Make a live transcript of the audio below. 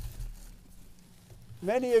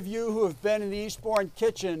Many of you who have been in the Eastbourne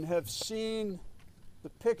Kitchen have seen the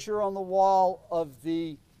picture on the wall of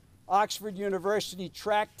the Oxford University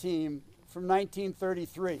track team from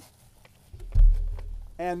 1933.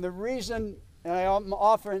 And the reason, and I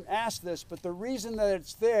often ask this, but the reason that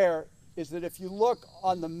it's there is that if you look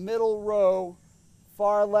on the middle row,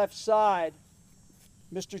 far left side,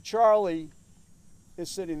 Mr. Charlie is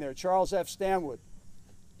sitting there, Charles F. Stanwood.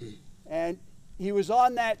 And he was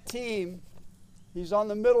on that team. He's on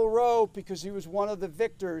the middle row because he was one of the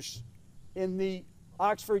victors in the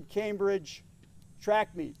Oxford-Cambridge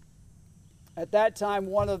track meet. At that time,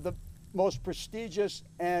 one of the most prestigious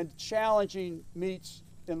and challenging meets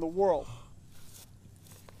in the world.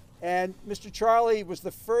 And Mr. Charlie was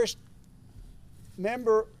the first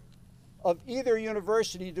member of either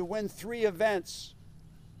university to win 3 events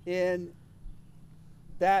in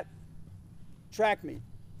that track meet.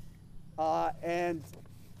 And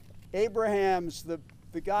Abrahams,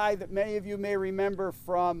 the guy that many of you may remember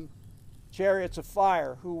from Chariots of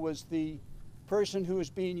Fire, who was the person who was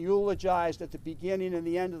being eulogized at the beginning and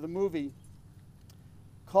the end of the movie,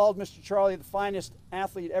 called Mr. Charlie the finest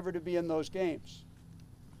athlete ever to be in those games.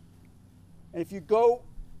 And if you go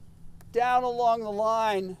down along the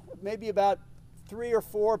line, maybe about 3 or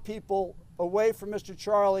 4 people away from Mr.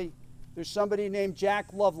 Charlie, there's somebody named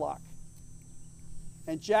Jack Lovelock.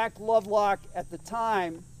 And Jack Lovelock at the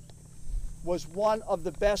time was one of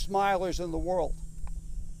the best milers in the world.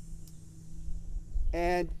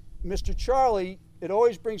 And Mr. Charlie, it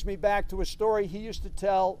always brings me back to a story he used to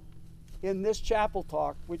tell in this chapel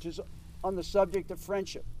talk, which is on the subject of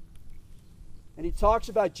friendship. And he talks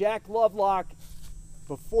about Jack Lovelock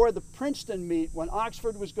before the Princeton meet, when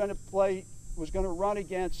Oxford was going to run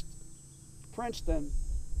against Princeton.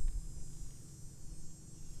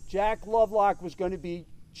 Jack Lovelock was going to be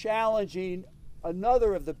challenging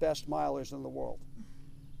another of the best milers in the world.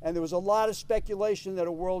 And there was a lot of speculation that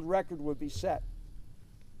a world record would be set.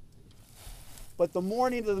 But the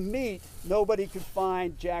morning of the meet, nobody could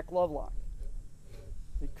find Jack Lovelock.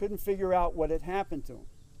 They couldn't figure out what had happened to him.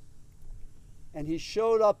 And he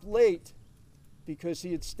showed up late because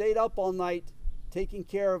he had stayed up all night taking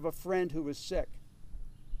care of a friend who was sick.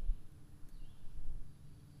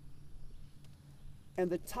 And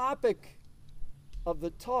the topic of the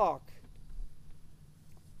talk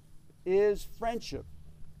is friendship.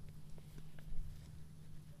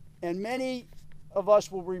 And many of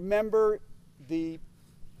us will remember the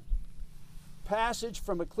passage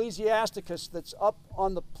from Ecclesiasticus that's up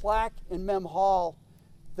on the plaque in Mem Hall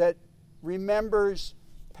that remembers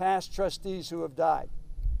past trustees who have died.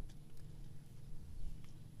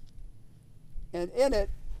 And in it,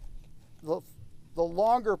 the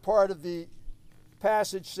longer part of the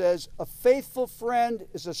passage says, "A faithful friend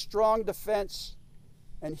is a strong defense,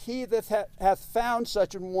 and he that hath found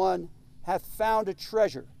such an one hath found a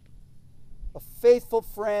treasure. A faithful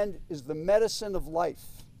friend is the medicine of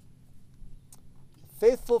life." A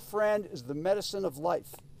faithful friend is the medicine of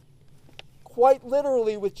life. Quite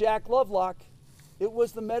literally with Jack Lovelock, it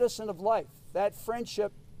was the medicine of life. That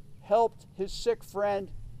friendship helped his sick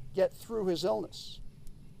friend get through his illness.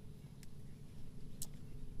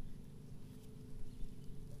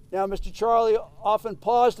 Now, Mr. Charlie often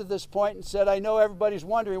paused at this point and said, "I know everybody's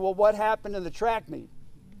wondering, well, what happened in the track meet?"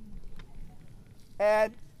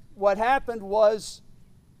 And what happened was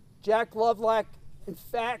Jack Lovelock, in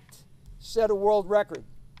fact, set a world record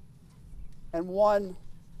and won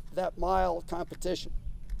that mile competition.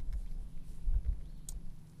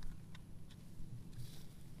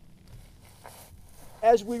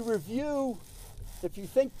 As we review, if you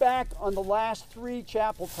think back on the last 3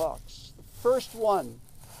 chapel talks, the first one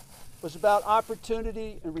was about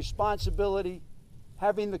opportunity and responsibility,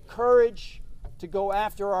 having the courage to go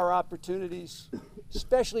after our opportunities,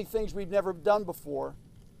 especially things we've never done before,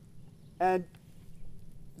 and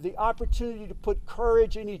the opportunity to put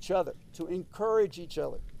courage in each other, to encourage each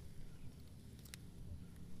other.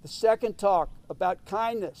 The second talk about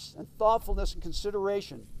kindness and thoughtfulness and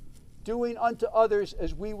consideration, doing unto others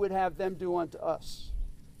as we would have them do unto us.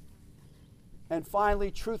 And finally,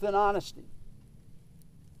 truth and honesty.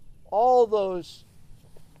 All those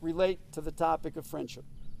relate to the topic of friendship.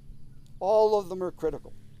 All of them are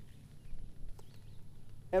critical.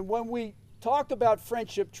 And when we talk about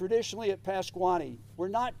friendship traditionally at Pasquaney, we're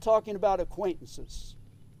not talking about acquaintances.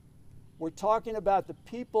 We're talking about the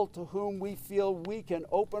people to whom we feel we can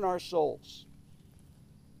open our souls.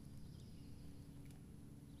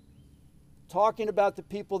 Talking about the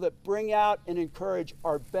people that bring out and encourage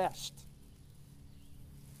our best.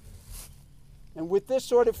 And with this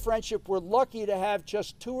sort of friendship, we're lucky to have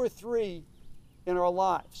just 2 or 3 in our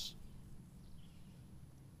lives.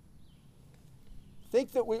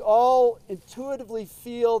 think that we all intuitively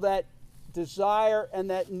feel that desire and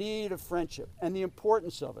that need of friendship and the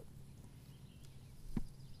importance of it.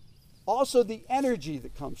 Also, the energy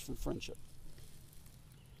that comes from friendship.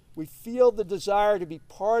 We feel the desire to be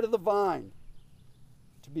part of the vine,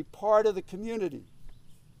 to be part of the community.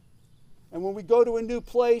 And when we go to a new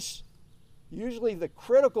place, usually the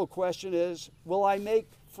critical question is, will I make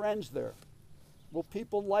friends there? Will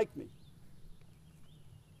people like me?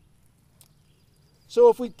 So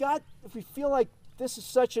if we feel like this is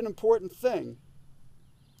such an important thing,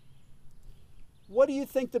 what do you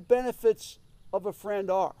think the benefits of a friend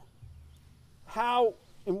are? How,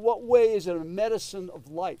 in what way is it a medicine of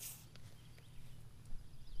life?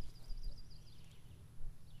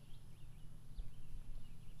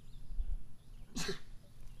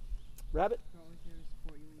 Rabbit?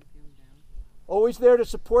 Always there to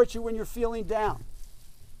support you when you're feeling down.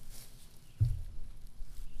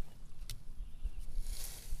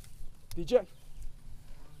 DJ?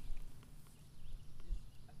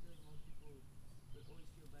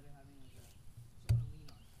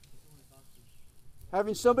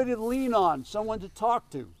 Having somebody to lean on, someone to talk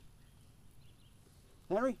to.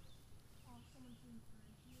 Henry?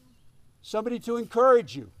 Somebody to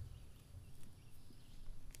encourage you.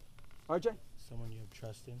 RJ? Someone you have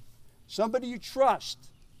trust in. Somebody you trust.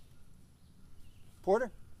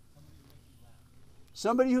 Porter?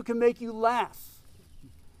 Somebody who can make you laugh.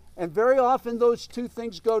 And very often those two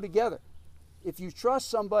things go together. If you trust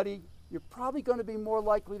somebody, you're probably going to be more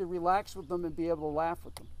likely to relax with them and be able to laugh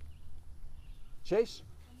with them. Chase?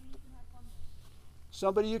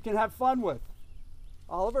 Somebody you can have fun with.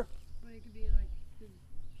 Oliver? But it could be like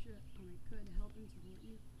could help and support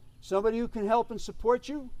you. Somebody who can help and support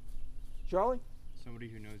you. Charlie? Somebody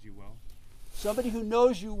who knows you well. Somebody who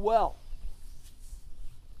knows you well.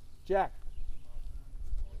 Jack?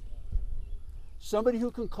 Somebody who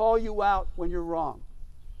can call you out when you're wrong.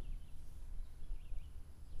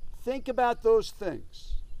 Think about those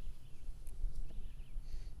things.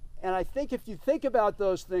 And I think if you think about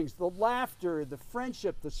those things, the laughter, the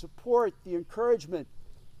friendship, the support, the encouragement,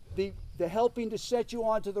 the helping to set you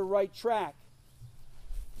onto the right track,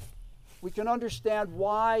 we can understand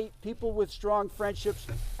why people with strong friendships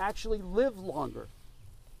actually live longer.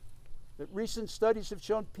 That recent studies have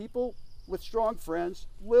shown people with strong friends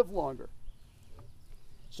live longer.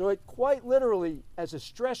 So it quite literally, as a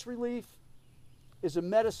stress relief, is a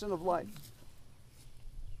medicine of life.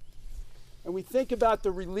 And we think about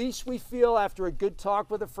the release we feel after a good talk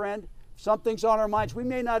with a friend. Something's on our minds. We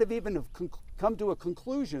may not have even come to a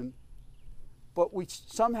conclusion, but we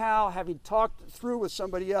somehow, having talked through with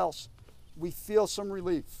somebody else, we feel some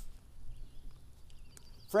relief.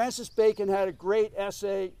 Francis Bacon had a great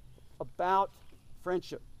essay about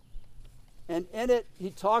friendship. And in it, he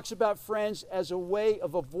talks about friends as a way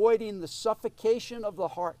of avoiding the suffocation of the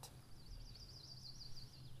heart.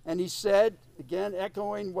 And he said, again,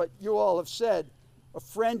 echoing what you all have said, a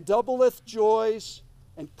friend doubleth joys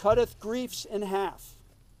and cutteth griefs in half.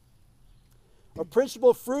 A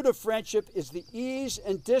principal fruit of friendship is the ease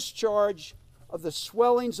and discharge of the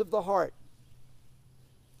swellings of the heart.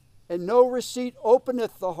 And no receipt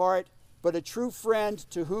openeth the heart, but a true friend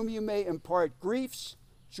to whom you may impart griefs,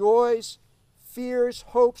 joys, fears,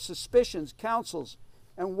 hopes, suspicions, counsels,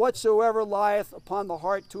 and whatsoever lieth upon the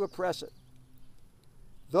heart to oppress it.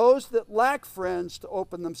 Those that lack friends to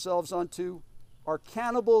open themselves unto are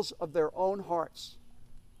cannibals of their own hearts.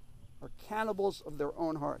 Are cannibals of their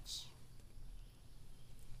own hearts.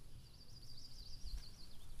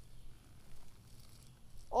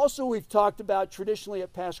 Also, we've talked about traditionally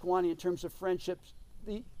at Pasquaney in terms of friendships,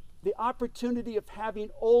 the opportunity of having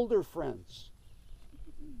older friends.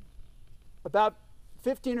 About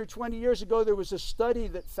 15 or 20 years ago, there was a study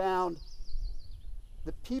that found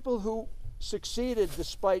that people who succeeded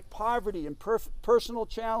despite poverty and personal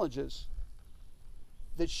challenges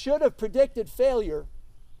that should have predicted failure,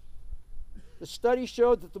 the study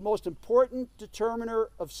showed that the most important determiner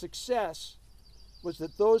of success was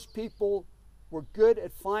that those people were good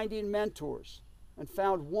at finding mentors and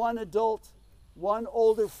found one adult, one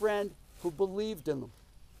older friend who believed in them.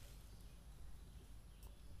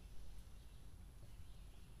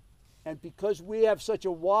 And because we have such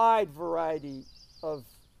a wide variety of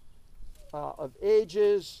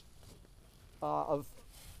ages, of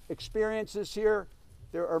experiences here,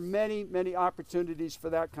 there are many, many opportunities for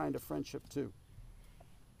that kind of friendship too.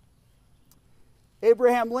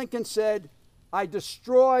 Abraham Lincoln said, I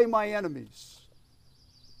destroy my enemies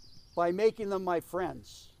by making them my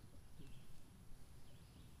friends.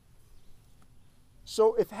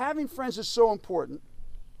 So if having friends is so important,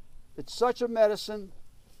 it's such a medicine,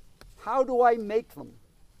 How do I make them?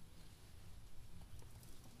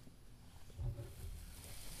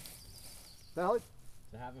 Valid?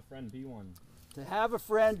 To have a friend, be one. To have a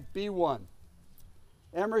friend, be one.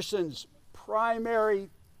 Emerson's primary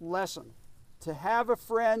lesson. To have a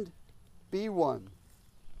friend, be one.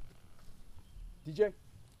 DJ?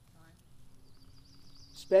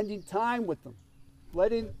 Spending time with them.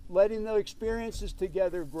 Letting the experiences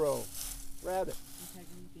together grow. Rabbit.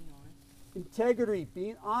 Integrity, being honest. Integrity,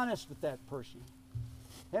 being honest with that person.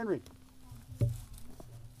 Henry.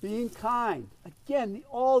 Being kind. Again,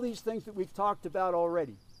 all these things that we've talked about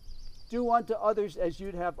already. Do unto others as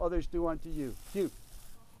you'd have others do unto you. Do.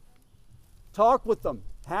 Talk with them.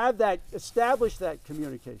 Have that, establish that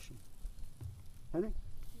communication. Henry?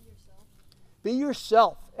 Be yourself. Be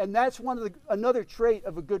yourself. And that's another trait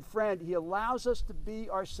of a good friend. He allows us to be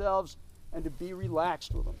ourselves and to be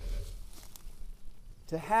relaxed with them.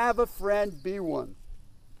 To have a friend, be one.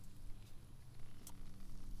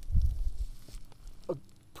 A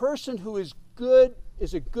person who is good,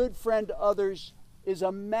 is a good friend to others, is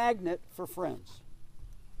a magnet for friends.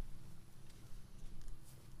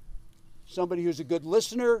 Somebody who's a good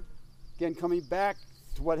listener, again, coming back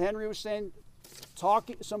to what Henry was saying,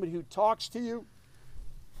 somebody who talks to you.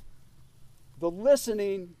 The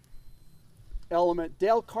listening element,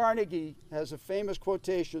 Dale Carnegie has a famous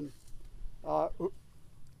quotation,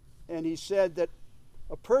 and he said that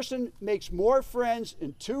a person makes more friends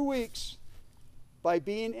in 2 weeks by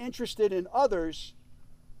being interested in others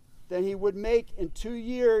than he would make in 2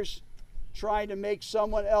 years trying to make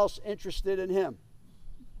someone else interested in him.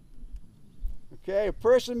 Okay, a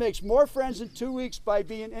person makes more friends in 2 weeks by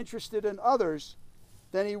being interested in others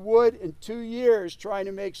than he would in 2 years trying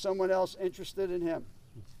to make someone else interested in him.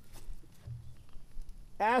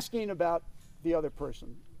 Asking about the other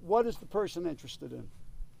person. What is the person interested in?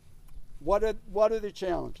 What are the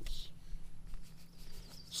challenges?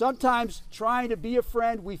 Sometimes trying to be a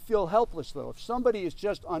friend, we feel helpless though. If somebody is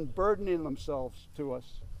just unburdening themselves to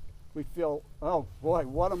us, we feel, oh boy,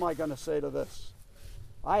 what am I going to say to this?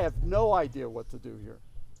 I have no idea what to do here.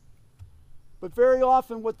 But very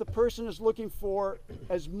often what the person is looking for,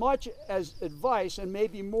 as much as advice and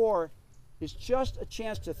maybe more, is just a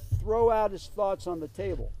chance to throw out his thoughts on the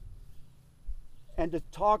table and to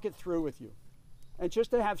talk it through with you. And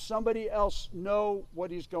just to have somebody else know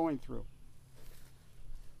what he's going through.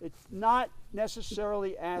 It's not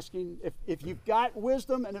necessarily asking, if you've got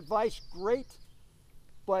wisdom and advice, great,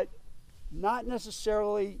 but not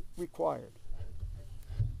necessarily required.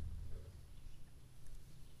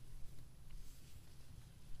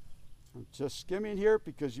 I'm just skimming here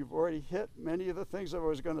because you've already hit many of the things I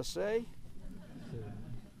was going to say.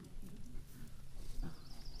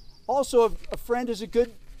 Also, a friend is a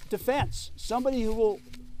good defense. Somebody who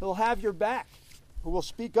will have your back, who will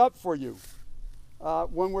speak up for you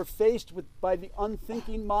when we're faced by the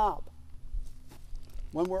unthinking mob,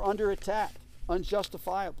 when we're under attack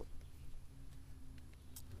unjustifiably.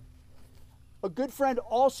 A good friend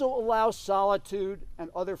also allows solitude and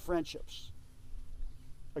other friendships.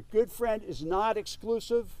 A good friend is not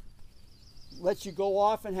exclusive, lets you go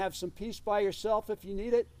off and have some peace by yourself if you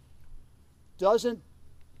need it, doesn't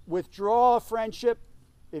withdraw a friendship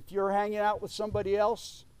if you're hanging out with somebody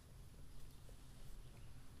else,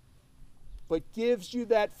 but gives you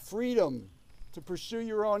that freedom to pursue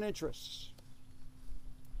your own interests.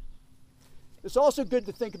 It's also good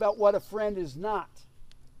to think about what a friend is not.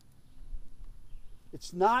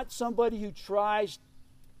 It's not somebody who tries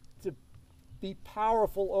to be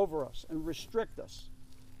powerful over us and restrict us.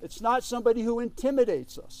 It's not somebody who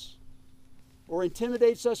intimidates us or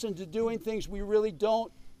intimidates us into doing things we really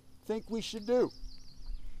don't think we should do.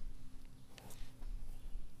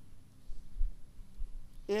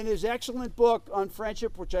 In his excellent book on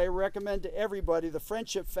friendship, which I recommend to everybody, The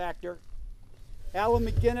Friendship Factor, Alan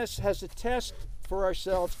McGinnis has a test for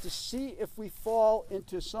ourselves to see if we fall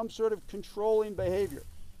into some sort of controlling behavior.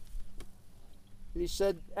 And he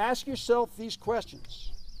said, ask yourself these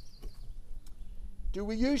questions. Do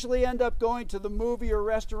we usually end up going to the movie or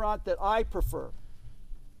restaurant that I prefer?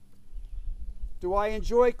 Do I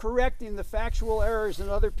enjoy correcting the factual errors in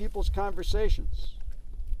other people's conversations?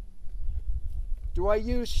 Do I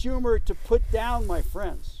use humor to put down my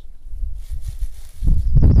friends?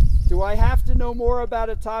 Do I have to know more about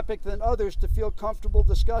a topic than others to feel comfortable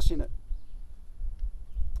discussing it?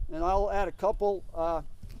 And I'll add a couple.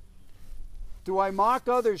 Do I mock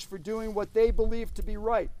others for doing what they believe to be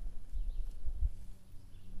right?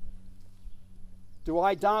 Do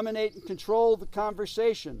I dominate and control the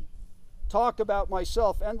conversation? Talk about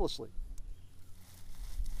myself endlessly?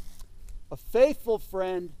 A faithful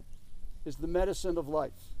friend is the medicine of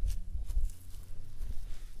life.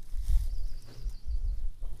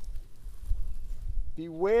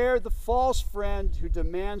 Beware the false friend who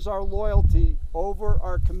demands our loyalty over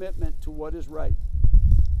our commitment to what is right.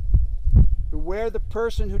 Beware the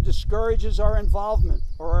person who discourages our involvement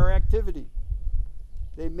or our activity.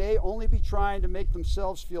 They may only be trying to make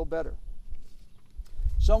themselves feel better.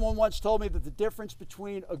 Someone once told me that the difference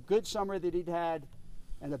between a good summer that he'd had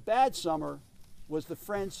and a bad summer was the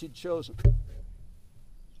friends he'd chosen.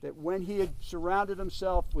 That when he had surrounded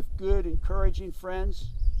himself with good, encouraging friends,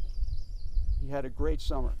 he had a great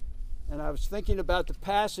summer. And I was thinking about the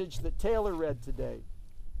passage that Taylor read today.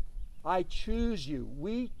 I choose you.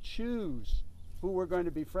 We choose who we're going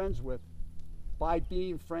to be friends with by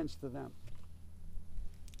being friends to them.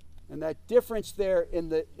 And that difference there in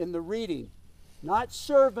the reading, not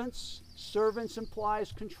servants, servants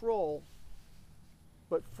implies control,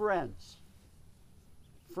 but friends.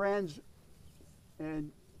 Friends,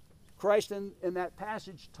 and Christ in that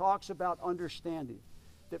passage talks about understanding.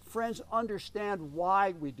 That friends understand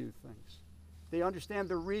why we do things. They understand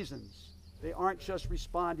the reasons. They aren't just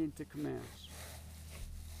responding to commands.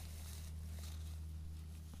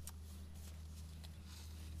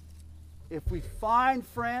 If we find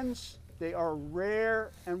friends, they are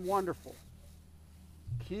rare and wonderful.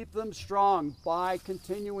 Keep them strong by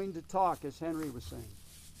continuing to talk, as Henry was saying.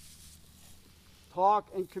 Talk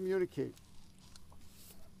and communicate.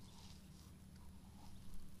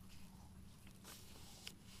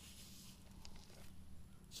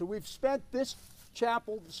 So we've spent this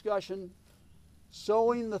chapel discussion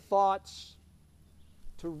sowing the thoughts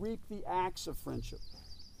to reap the acts of friendship.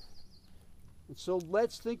 And so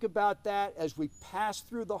let's think about that as we pass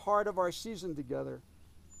through the heart of our season together.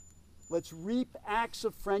 Let's reap acts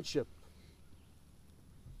of friendship.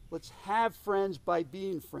 Let's have friends by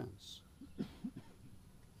being friends.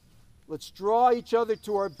 Let's draw each other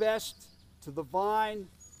to our best, to the vine,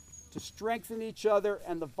 to strengthen each other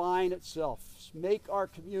and the vine itself. Make our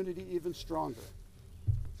community even stronger.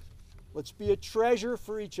 Let's be a treasure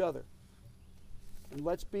for each other. And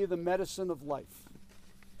let's be the medicine of life.